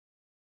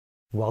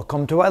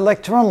Welcome to our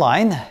lecture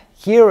online.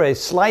 Here a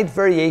slight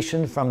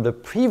variation from the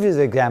previous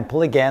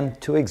example. Again,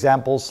 two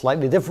examples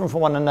slightly different from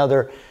one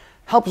another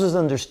helps us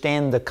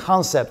understand the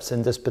concepts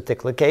in this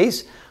particular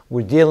case.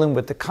 We're dealing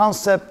with the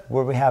concept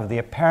where we have the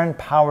apparent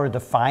power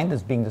defined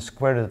as being the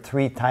square root of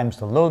 3 times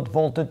the load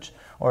voltage,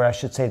 or I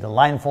should say the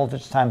line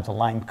voltage times the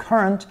line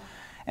current.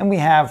 And we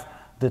have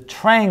the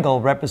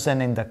triangle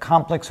representing the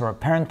complex or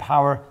apparent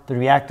power, the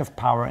reactive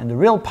power, and the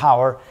real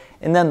power.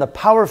 And then the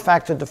power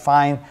factor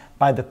defined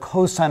by the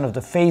cosine of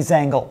the phase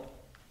angle.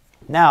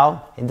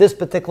 Now, in this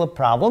particular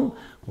problem,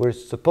 we're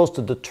supposed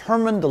to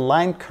determine the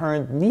line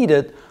current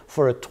needed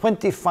for a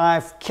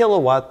 25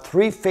 kilowatt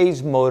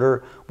three-phase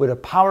motor with a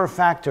power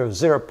factor of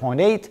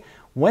 0.8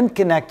 when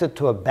connected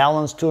to a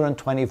balanced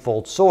 220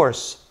 volt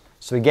source.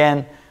 So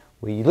again,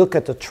 we look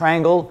at the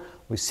triangle,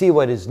 we see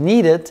what is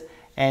needed,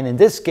 and in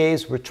this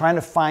case, we're trying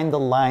to find the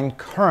line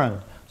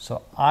current.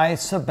 So I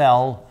sub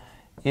L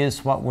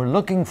is what we're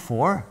looking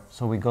for.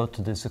 So we go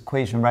to this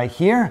equation right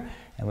here,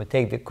 and we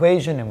take the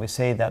equation and we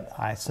say that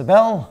I sub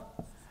L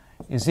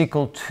is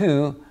equal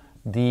to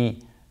the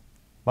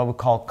what we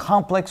call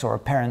complex or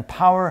apparent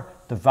power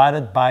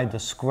divided by the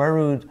square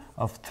root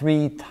of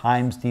 3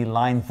 times the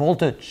line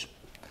voltage.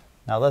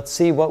 Now let's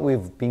see what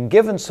we've been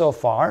given so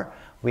far.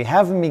 We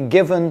haven't been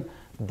given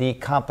the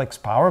complex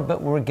power,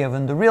 but we're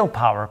given the real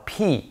power,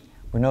 P.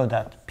 We know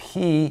that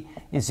P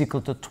is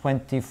equal to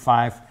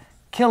 25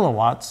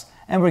 kilowatts,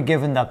 and we're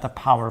given that the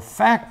power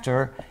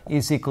factor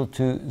is equal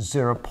to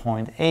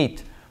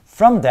 0.8.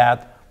 From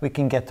that, we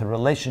can get the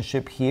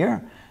relationship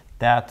here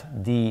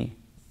that the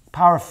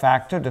power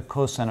factor, the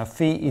cosine of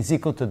phi, is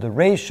equal to the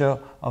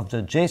ratio of the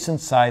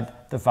adjacent side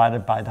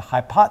divided by the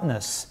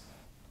hypotenuse,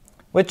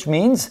 which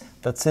means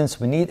that since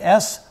we need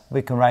S,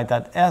 we can write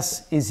that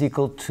S is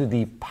equal to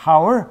the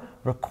power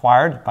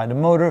required by the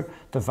motor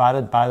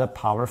divided by the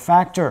power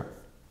factor.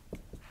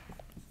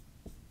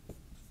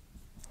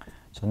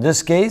 So in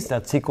this case,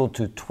 that's equal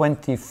to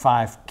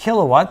 25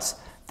 kilowatts.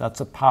 That's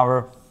the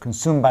power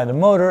consumed by the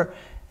motor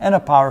and a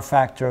power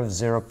factor of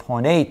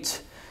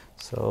 0.8.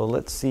 So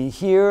let's see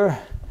here,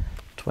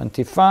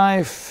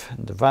 25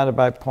 divided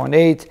by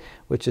 0.8,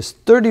 which is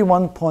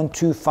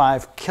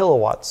 31.25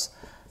 kilowatts.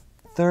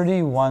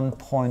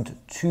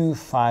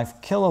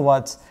 31.25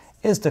 kilowatts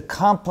is the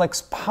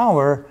complex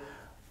power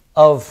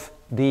of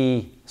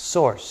the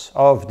source,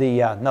 of the,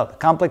 the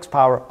complex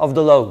power of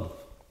the load.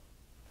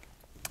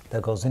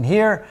 That goes in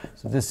here,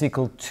 so this is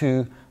equal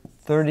to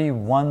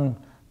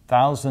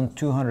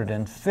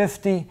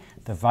 31,250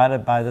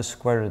 divided by the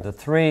square root of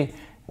 3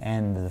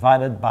 and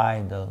divided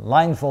by the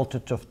line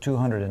voltage of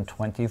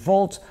 220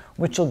 volts,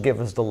 which will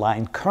give us the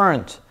line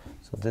current.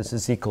 So this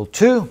is equal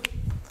to,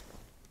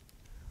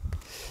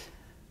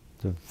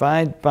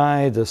 divide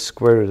by the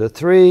square root of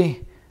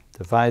 3,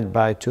 divide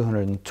by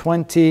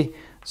 220,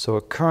 so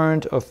a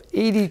current of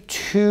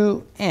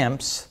 82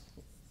 amps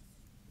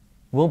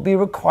will be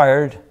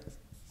required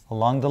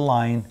along the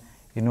line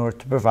in order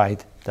to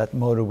provide that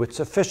motor with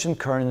sufficient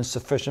current and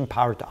sufficient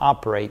power to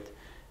operate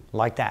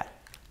like that.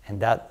 And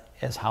that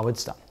is how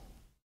it's done.